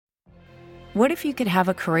What if you could have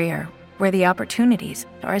a career where the opportunities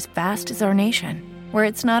are as vast as our nation, where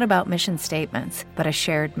it's not about mission statements, but a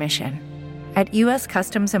shared mission? At U.S.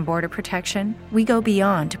 Customs and Border Protection, we go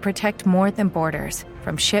beyond to protect more than borders.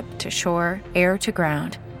 From ship to shore, air to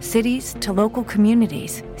ground, cities to local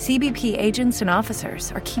communities, CBP agents and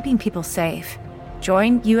officers are keeping people safe.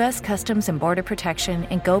 Join U.S. Customs and Border Protection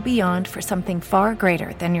and go beyond for something far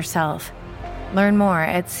greater than yourself. Learn more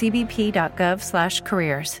at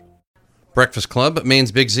cbp.gov/careers. Breakfast Club,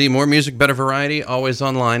 Maine's Big Z. More music, better variety, always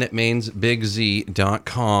online at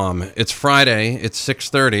mainsbigz.com. It's Friday, it's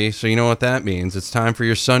 6:30, so you know what that means. It's time for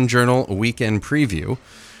your Sun Journal Weekend Preview.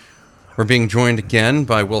 We're being joined again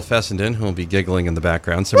by Will Fessenden, who will be giggling in the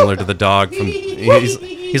background, similar to the dog from...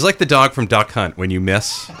 He's like the dog from Duck Hunt when you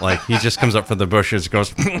miss. Like, he just comes up from the bushes,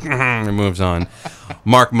 goes, and moves on.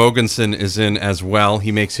 Mark Mogensen is in as well.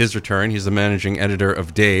 He makes his return. He's the managing editor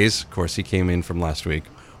of Days. Of course, he came in from last week.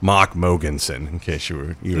 Mark Mogensen, in case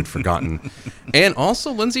you had forgotten. And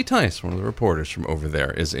also Lindsay Tice, one of the reporters from over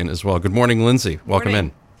there, is in as well. Good morning, Lindsay. Welcome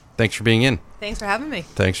in. Thanks for being in. Thanks for having me.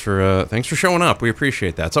 Thanks for showing up. We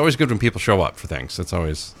appreciate that. It's always good when people show up for things. It's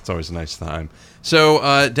always a nice time.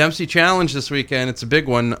 So Dempsey Challenge this weekend. It's a big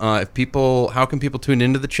one. How can people tune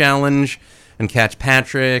into the challenge and catch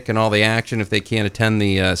Patrick and all the action if they can't attend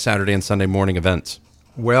the Saturday and Sunday morning events?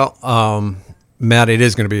 Well, Matt, it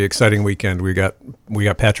is going to be an exciting weekend. We got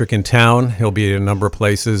Patrick in town. He'll be at a number of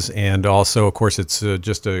places, and also, of course, it's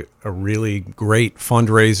just a really great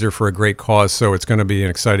fundraiser for a great cause. So it's going to be an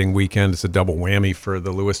exciting weekend. It's a double whammy for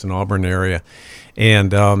the Lewiston Auburn area,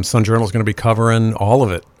 and Sun Journal is going to be covering all of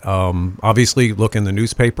it. Obviously, look in the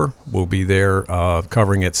newspaper. We'll be there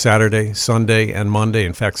covering it Saturday, Sunday, and Monday.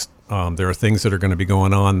 In fact, there are things that are going to be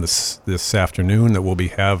going on this afternoon that we'll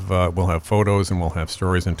have photos and we'll have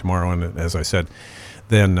stories, and tomorrow, and as I said,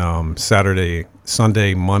 then Saturday,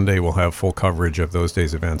 Sunday, Monday we'll have full coverage of those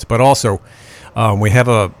days' events. But also, we have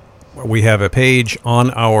a page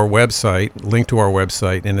on our website, linked to our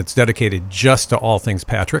website, and it's dedicated just to all things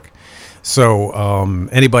Patrick. So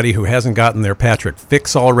anybody who hasn't gotten their Patrick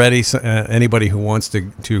fix already, anybody who wants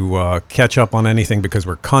to catch up on anything, because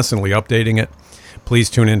we're constantly updating it,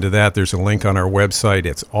 please tune into that. There's a link on our website.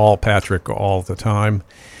 It's all Patrick all the time.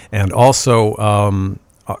 And also,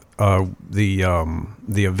 the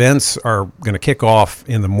events are going to kick off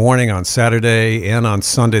in the morning on Saturday and on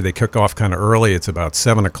Sunday. They kick off kind of early. It's about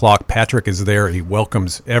 7 o'clock. Patrick is there. He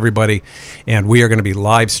welcomes everybody. And we are going to be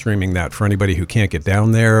live streaming that for anybody who can't get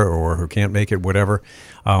down there or who can't make it, whatever.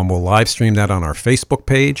 We'll live stream that on our Facebook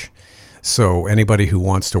page. So anybody who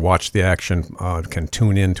wants to watch the action can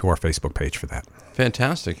tune in to our Facebook page for that.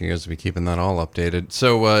 Fantastic. You guys will be keeping that all updated.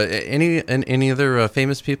 So any other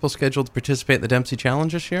famous people scheduled to participate in the Dempsey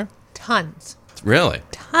Challenge this year? Tons. Really?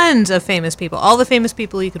 Tons of famous people. All the famous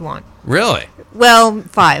people you could want. Really? Well,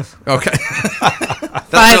 5. Okay.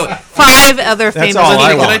 Five other famous people.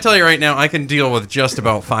 Can I tell you right now, I can deal with just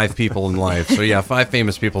about 5 people in life. So yeah, 5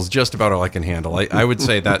 famous people is just about all I can handle. I would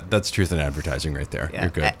say that's truth in advertising right there. Yeah.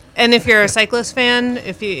 You're good. And if you're a cyclist fan,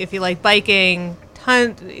 if you like biking,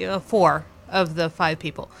 4 of the 5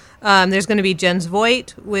 people. There's going to be Jens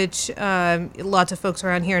Voigt, which lots of folks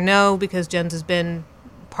around here know because Jens has been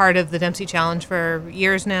part of the Dempsey Challenge for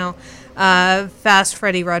years now. Fast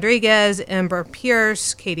Freddie Rodriguez, Amber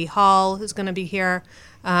Pierce, Katie Hall is going to be here.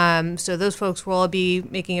 So those folks will all be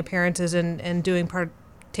making appearances and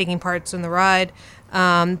taking parts in the ride.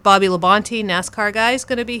 Bobby Labonte, NASCAR guy, is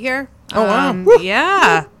going to be here. Oh, wow.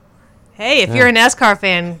 Yeah. Hey, if you're a NASCAR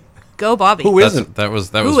fan, go Bobby. Who isn't? That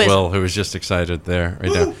was Will, who was just excited there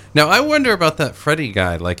right now. Now, I wonder about that Freddie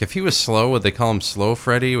guy. Like, if he was slow, would they call him Slow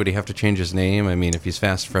Freddie? Would he have to change his name? I mean, if he's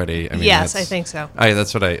Fast Freddie, I mean, yes, I think so.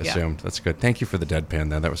 That's what I assumed. That's good. Thank you for the deadpan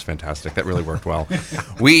there. That was fantastic. That really worked well.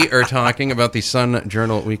 We are talking about the Sun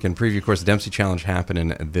Journal Weekend Preview. Of course, the Dempsey Challenge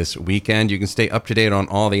happening this weekend. You can stay up to date on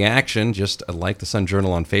all the action. Just like the Sun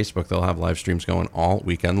Journal on Facebook. They'll have live streams going all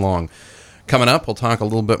weekend long. Coming up, we'll talk a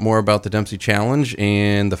little bit more about the Dempsey Challenge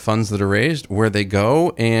and the funds that are raised, where they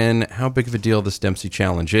go, and how big of a deal this Dempsey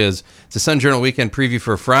Challenge is. It's a Sun Journal Weekend Preview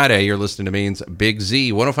for Friday. You're listening to Maine's Big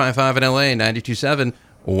Z, 105.5 in LA, 92.7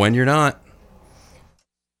 when you're not.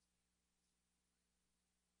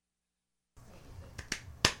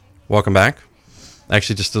 Welcome back.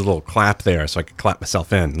 Actually, just a little clap there so I could clap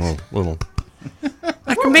myself in. A little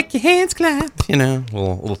I can make your hands clap. You know,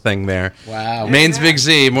 little thing there. Wow. Maine's Big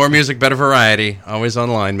Z. More music, better variety. Always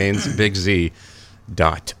online. mainsbigz.com.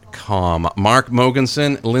 Mark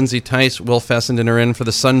Mogensen, Lindsay Tice, Will Fessenden are in for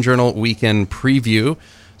the Sun Journal Weekend Preview.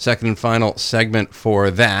 second and final segment for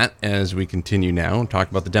that as we continue now and talk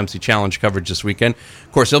about the Dempsey Challenge coverage this weekend.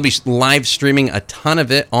 Of course, they'll be live streaming a ton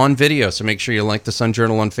of it on video, so make sure you like the Sun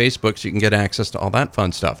Journal on Facebook so you can get access to all that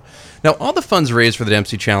fun stuff. Now, all the funds raised for the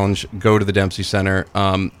Dempsey Challenge go to the Dempsey Center.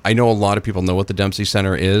 I know a lot of people know what the Dempsey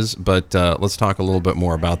Center is, but let's talk a little bit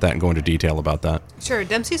more about that and go into detail about that. Sure.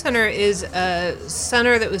 Dempsey Center is a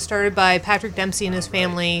center that was started by Patrick Dempsey and his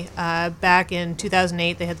family back in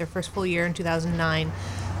 2008. They had their first full year in 2009.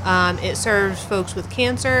 It serves folks with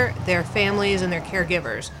cancer, their families, and their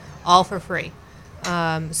caregivers, all for free.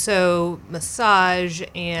 So massage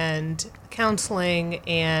and counseling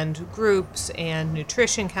and groups and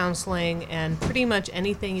nutrition counseling and pretty much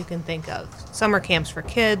anything you can think of. Summer camps for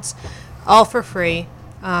kids, all for free,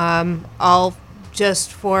 all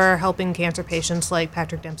just for helping cancer patients like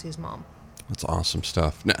Patrick Dempsey's mom. That's awesome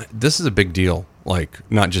stuff. Now, this is a big deal, like,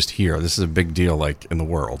 not just here. This is a big deal, like, in the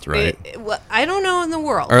world, right? Well, I don't know in the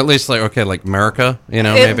world. Or at least, like, okay, like America, you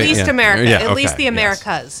know? At maybe? least Yeah. America. Yeah, At least okay, the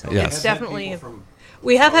Americas. Yes. It's definitely...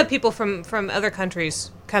 We have had people from other countries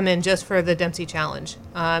come in just for the Dempsey Challenge.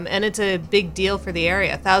 And it's a big deal for the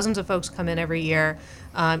area. Thousands of folks come in every year,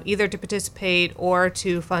 either to participate or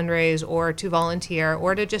to fundraise or to volunteer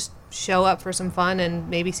or to just show up for some fun and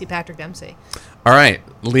maybe see Patrick Dempsey. All right,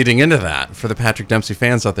 leading into that, for the Patrick Dempsey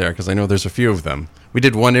fans out there, because I know there's a few of them, we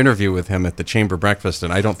did one interview with him at the Chamber Breakfast,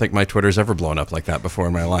 and I don't think my Twitter's ever blown up like that before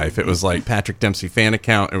in my life. It was like Patrick Dempsey fan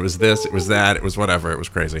account, it was this, it was that, it was whatever, it was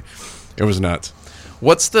crazy. It was nuts.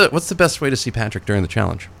 What's the best way to see Patrick during the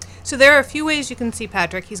challenge? So there are a few ways you can see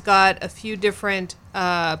Patrick. He's got a few different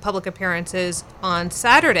public appearances on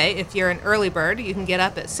Saturday. If you're an early bird, you can get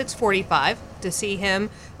up at 6:45 to see him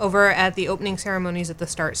over at the opening ceremonies at the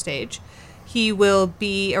start stage. He will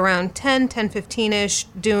be around 10:15-ish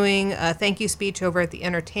doing a thank you speech over at the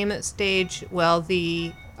entertainment stage while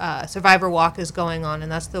the Survivor Walk is going on,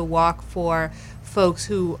 and that's the walk for folks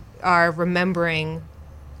who are remembering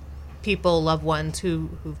people, loved ones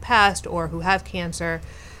who've passed or who have cancer.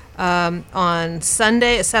 On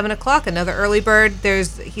Sunday at 7 o'clock, another early bird,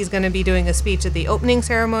 he's going to be doing a speech at the opening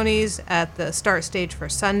ceremonies at the start stage for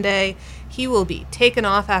Sunday. He will be taken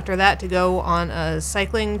off after that to go on a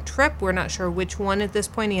cycling trip. We're not sure which one at this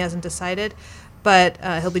point. He hasn't decided, but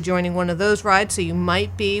he'll be joining one of those rides, so you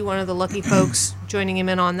might be one of the lucky folks joining him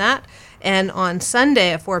in on that. And on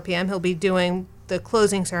Sunday at 4 p.m., he'll be doing the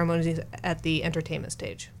closing ceremonies at the entertainment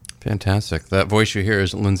stage. Fantastic. That voice you hear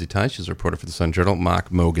is Lindsay Tice. She's a reporter for the Sun Journal.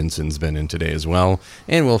 Mogensen's been in today as well.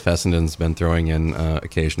 And Will Fessenden's been throwing in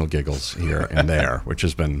occasional giggles here and there, which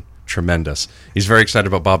has been tremendous. He's very excited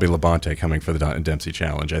about Bobby Labonte coming for the Dempsey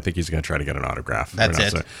Challenge. I think he's going to try to get an autograph. That's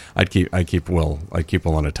it. So I'd keep Will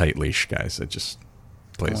on a tight leash, guys. It just...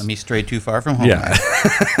 Please. Don't let me stray too far from home. Yeah.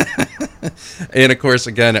 And, of course,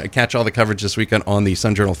 again, catch all the coverage this weekend on the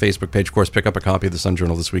Sun Journal Facebook page. Of course, pick up a copy of the Sun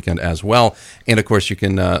Journal this weekend as well. And, of course, you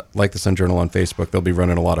can like the Sun Journal on Facebook. They'll be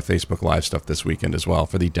running a lot of Facebook Live stuff this weekend as well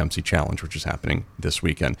for the Dempsey Challenge, which is happening this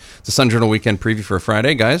weekend. It's the Sun Journal Weekend Preview for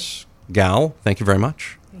Friday, guys. Gal, thank you very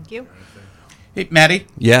much. Thank you. Hey, Maddie.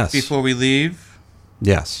 Yes. Before we leave,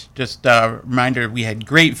 yes, just a reminder, we had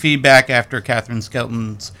great feedback after Catherine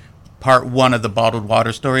Skelton's Part 1 of the bottled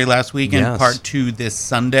water story last weekend. Yes. Part 2 this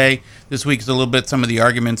Sunday. This week is a little bit some of the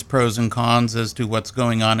arguments, pros and cons, as to what's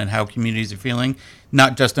going on and how communities are feeling,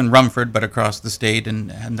 not just in Rumford, but across the state and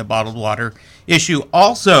the bottled water issue.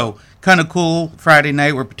 Also, kind of cool, Friday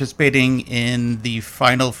night, we're participating in the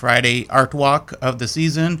final Friday art walk of the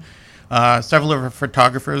season. Several of our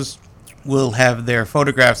photographers will have their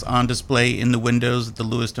photographs on display in the windows at the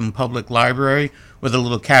Lewiston Public Library with a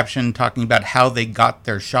little caption talking about how they got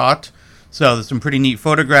their shot. So there's some pretty neat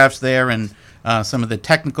photographs there and some of the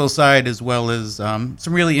technical side, as well as some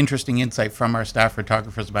really interesting insight from our staff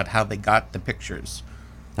photographers about how they got the pictures.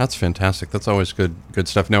 that's fantastic. That's always good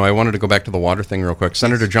stuff. Now, I wanted to go back to the water thing real quick.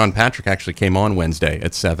 Senator John Patrick actually came on Wednesday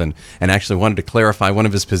at 7 and actually wanted to clarify one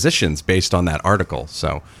of his positions based on that article.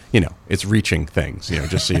 So, it's reaching things,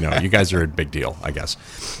 just so you know. You guys are a big deal, I guess,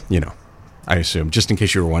 I assume, just in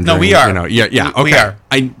case you were wondering. No, we are. Okay. We are.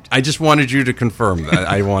 I just wanted you to confirm that.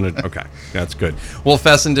 Okay, that's good. Well,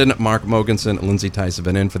 Fessenden, Mark Mogensen, Lindsay Tice have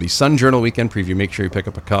been in for the Sun Journal Weekend Preview. Make sure you pick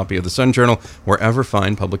up a copy of the Sun Journal wherever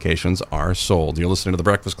fine publications are sold. You're listening to The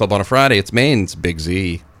Breakfast Club on a Friday. It's Maine's Big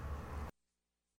Z.